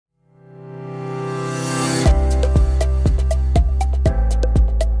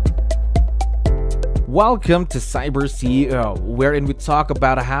Welcome to Cyber CEO, wherein we talk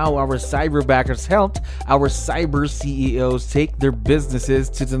about how our cyberbackers helped our cyber CEOs take their businesses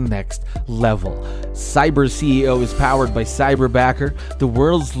to the next level. Cyber CEO is powered by Cyberbacker, the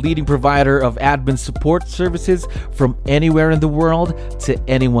world's leading provider of admin support services from anywhere in the world to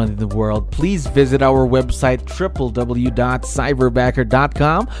anyone in the world. Please visit our website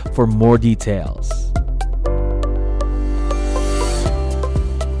www.cyberbacker.com for more details.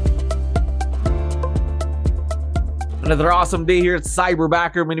 Another awesome day here at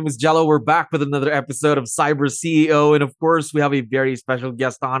Cyberbacker. My name is Jello. We're back with another episode of Cyber CEO. And of course, we have a very special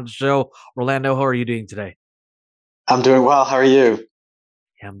guest on the show. Orlando, how are you doing today? I'm doing well. How are you?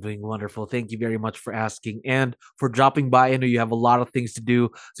 Yeah, I'm doing wonderful. Thank you very much for asking and for dropping by. I know you have a lot of things to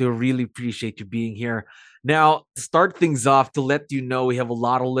do, so I really appreciate you being here. Now, to start things off, to let you know, we have a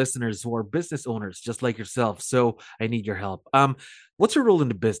lot of listeners who are business owners, just like yourself. So I need your help. What's your role in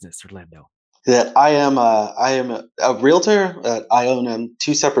the business, Orlando? That I am a realtor. I own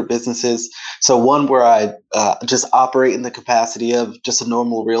two separate businesses. So one where I just operate in the capacity of just a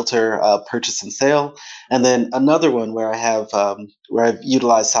normal realtor, purchase and sale, and then another one where where I've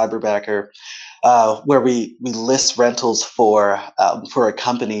utilized Cyberbacker, where we list rentals for a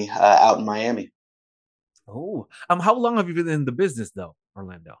company out in Miami. Oh, how long have you been in the business though,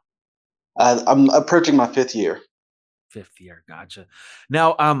 Orlando? I'm approaching my fifth year. Fifth year, gotcha.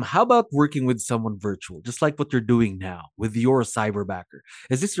 Now, how about working with someone virtual, just like what you're doing now with your cyberbacker?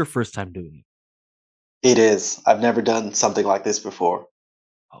 Is this your first time doing it? It is. I've never done something like this before.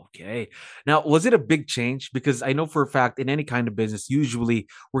 Okay. Now, was it a big change? Because I know for a fact in any kind of business, usually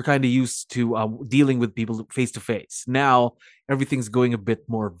we're kind of used to dealing with people face to face. Now, everything's going a bit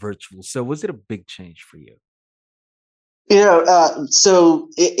more virtual. So, was it a big change for you? In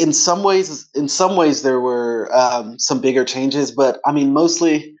some ways, there were some bigger changes, but I mean,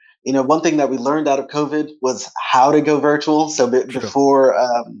 mostly, one thing that we learned out of COVID was how to go virtual. So True.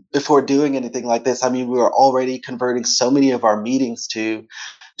 before doing anything like this, I mean, we were already converting so many of our meetings to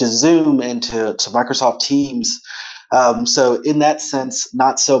Zoom and to Microsoft Teams. So in that sense,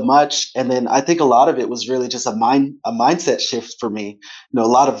 not so much. And then I think a lot of it was really just a mindset shift for me. A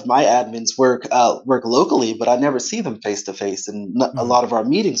lot of my admins work locally, but I never see them face to face, and a Mhm. lot of our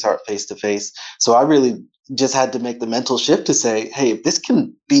meetings aren't face to face. So I really just had to make the mental shift to say, hey, if this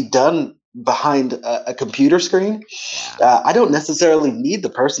can be done behind a computer screen, Yeah. I don't necessarily need the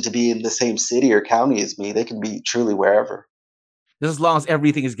person to be in the same city or county as me. They can be truly wherever. Just as long as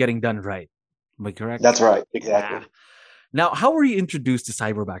everything is getting done right. Am I correct? That's right, Yeah. exactly. Now, how were you introduced to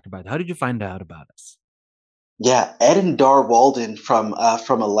Cyberbacker by the How did you find out about us? Yeah, Ed and Dar Walden from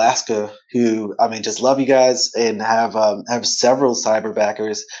Alaska, who I mean, just love you guys and have several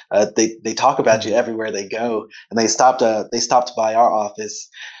cyberbackers. They talk about you Mhm. everywhere they go, and they stopped by our office,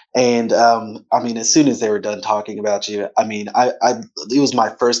 and I mean, as soon as they were done talking about you, I mean, I it was my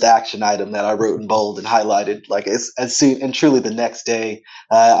first action item that I wrote in bold and highlighted. Like as soon and truly the next day,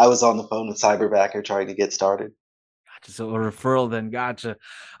 I was on the phone with Cyberbacker trying to get started. Gotcha. So a referral then. Gotcha.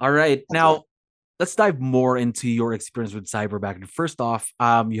 All right. That's right. Now, let's dive more into your experience with Cyberbacker. First off,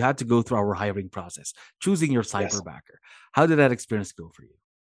 you had to go through our hiring process, choosing your Yes. Cyberbacker. How did that experience go for you?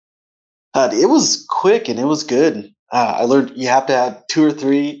 It was quick and it was good. I learned you have to have two or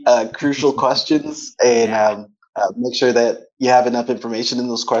three crucial questions and Yeah. make sure that you have enough information in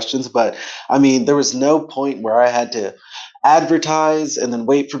those questions. But I mean, there was no point where I had to advertise and then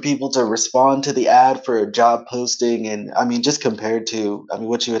wait for people to respond to the ad for a job posting. And I mean, just compared to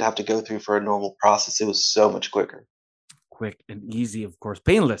what you would have to go through for a normal process, it was so much quicker. Quick and easy, of course.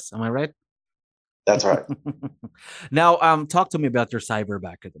 Painless. Am I right? That's right. Now, talk to me about your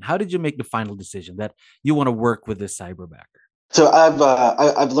Cyberbacker. Then, how did you make the final decision that you want to work with this Cyberbacker? So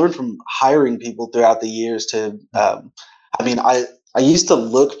I've learned from hiring people throughout the years to Mhm. I mean I used to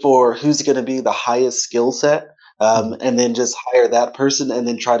look for who's going to be the highest skill set, Mhm. and then just hire that person and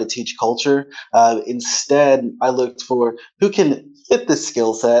then try to teach culture. Instead, I looked for who can fit the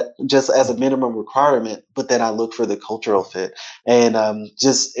skill set just as a Mhm. minimum requirement, but then I look for the cultural fit and I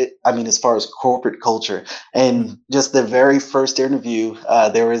mean as far as corporate culture. And Mhm. just the very first interview,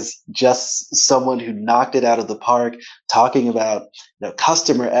 there was just someone who knocked it out of the park talking about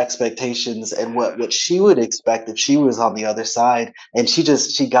customer expectations and what she would expect if she was on the other side, and she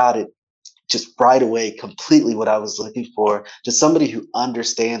got it just right away, completely what I was looking for. Just somebody who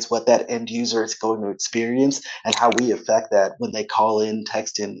understands what that end user is going to experience and how we affect that when they call in,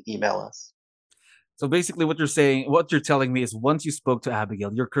 text in, email us. So basically, what you're telling me is, once you spoke to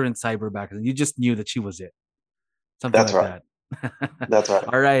Abigail, your current Cyberbacker, you just knew that she was it. Something That's like right. that. That's right.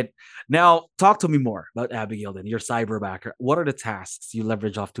 All right. Now, talk to me more about Abigail, then, your Cyberbacker. What are the tasks you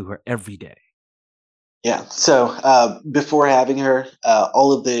leverage off to her every day? Yeah. So before having her,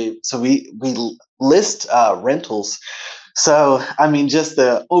 all of the so we list rentals. So I mean, just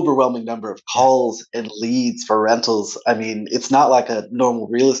the overwhelming number of Yeah, calls and leads for rentals. I mean, it's not like a normal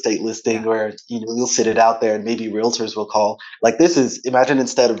real estate listing yeah, where you'll sit it out there and maybe realtors will call. Like this is imagine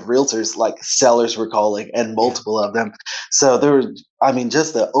instead of realtors, like sellers were calling and yeah. multiple of them. So there were, I mean,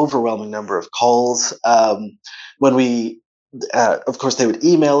 just the overwhelming number of calls. When we of course, they would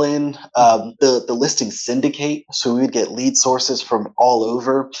email in Mhm. the listing syndicate, so we would get lead sources from all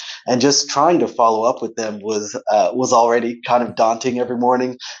over, and just trying to follow up with them was already kind of daunting every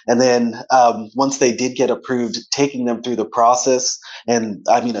morning. And then once they did get approved, taking them through the process, and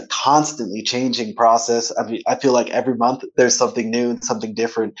I mean a constantly changing process. I mean, I feel like every month there's something new and something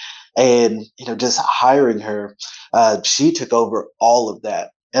different, and just hiring her, she took over all of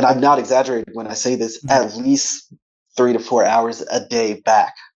that. And I'm not exaggerating when I say this, Mhm. at least 3 to 4 hours a day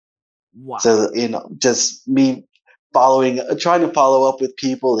back. Wow. So, just me trying to follow up with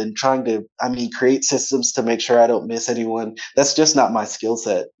people and trying to, I mean, create systems to make sure I don't miss anyone. That's just not my skill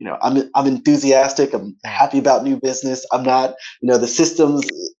set. I'm enthusiastic. I'm Yeah. happy about new business. I'm not, the systems,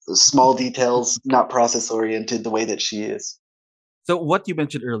 the small details, not process oriented the way that she is. So what you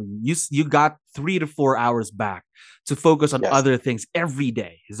mentioned earlier, you got 3 to 4 hours back to focus on Yes, other things every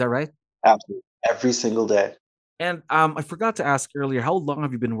day. Is that right? absolutely. Every single day. And I forgot to ask earlier, how long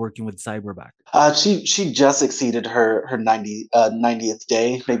have you been working with Cyberbacker? She just exceeded her 90th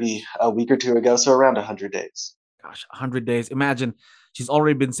day, maybe Gosh, a week or two ago, so around 100 days. gosh, 100 days. Imagine she's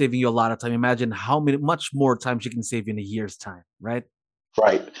already been saving you a lot of time. Imagine how much more time she can save in a year's time, right?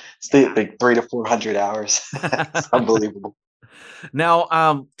 Right. It's the 3 to 400 hours. It's Yeah. unbelievable. Now,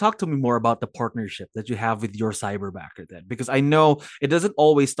 talk to me more about the partnership that you have with your cyberbacker then, because I know it doesn't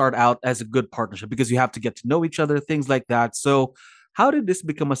always start out as a good partnership because you have to get to know each other, things like that. So, how did this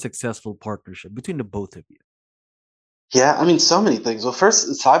become a successful partnership between the both of you? Yeah, I mean, so many things. Well, first,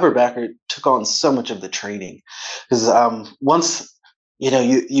 Cyberbacker took on so much of the training because once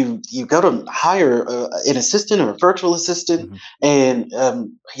you go to hire an assistant or a virtual assistant, Mhm,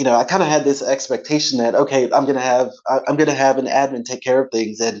 and I kind of had this expectation that okay, I'm gonna have an admin take care of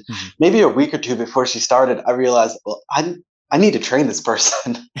things, and mhm, maybe a week or two before she started, I realized, well, I need to train this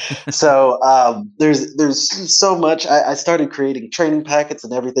person. So there's so much. I started creating training packets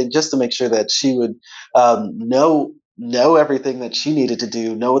and everything just to make sure that she would know everything that she needed to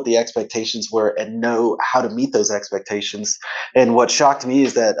do, know what the expectations were, and know how to meet those expectations. And what shocked me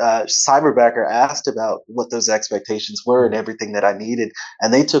is that Cyberbacker asked about what those expectations were and mhm, everything that I needed,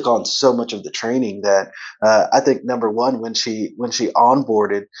 and they took on so much of the training that I think number one, when she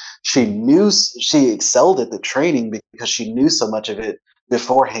onboarded, mhm, she excelled at the training because she knew so much of it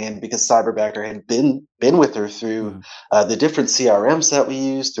beforehand because Cyberbacker had been with her through mhm, the different CRMs that we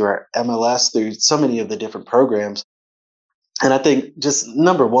use, through our MLS, through so many of the different programs. And I think just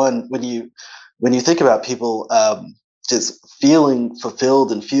number one, when you think about people just feeling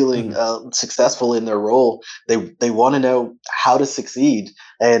fulfilled and feeling mhm, successful in their role, they want to know how to succeed.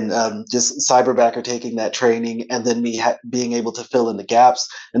 And just Cyberbacker taking that training, and then me being able to fill in the gaps,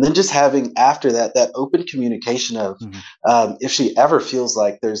 and then just having after that open communication of mhm, if she ever feels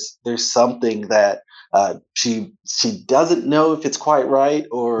like there's something that she doesn't know if it's quite right,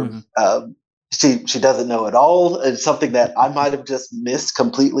 or mhm. she doesn't know at all. It's something that I might have just missed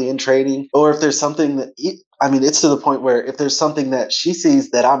completely in training, or if there's something that I mean, it's to the point where if there's something that she sees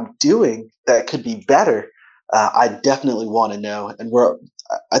that I'm doing that could be better, I definitely want to know. And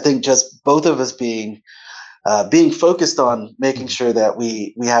I think just both of us being focused on making Mhm. sure that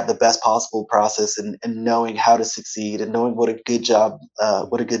we have the best possible process, and knowing how to succeed and knowing what a good job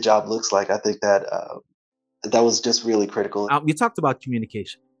looks like. I think that that was just really critical. You talked about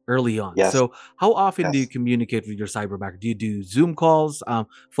communication early on. Yes, So, how often do you yes. communicate with your cyberbacker? Do you do Zoom calls,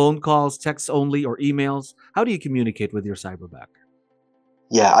 phone calls, text only, or emails? How do you communicate with your cyberbacker?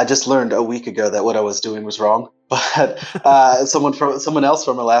 Yeah, I just learned a week ago that what I was doing was wrong. But someone else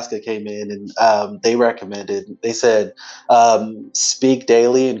from Alaska came in, and they recommended. They said speak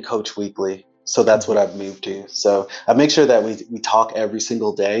daily and coach weekly. So that's what Mhm, I've moved to. So I make sure that we talk every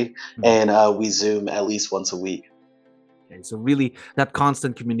single day, mhm. and we Zoom at least once a week. Okay, so really, that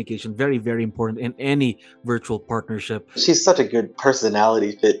constant communication very, very important in any virtual partnership. She's such a good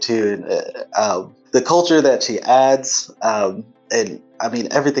personality fit too, and the culture that she adds, and I mean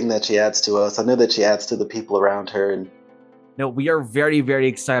everything that she adds to us. I know that she adds to the people around her, and Now, we are very, very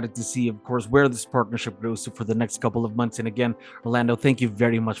excited to see, of course, where this partnership grows to for the next couple of months. And again, Orlando, thank you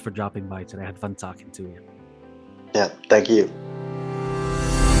very much for dropping by today. I had fun talking to you. yeah, thank you.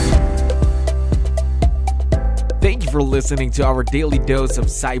 Thank you for listening to our daily dose of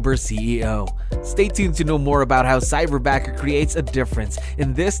Cyber CEO. Stay tuned to know more about how Cyberbacker creates a difference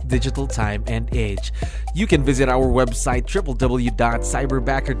in this digital time and age. You can visit our website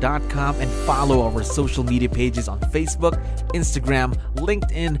www.cyberbacker.com and follow our social media pages on Facebook, Instagram,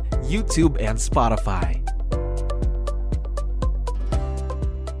 LinkedIn, YouTube, and Spotify.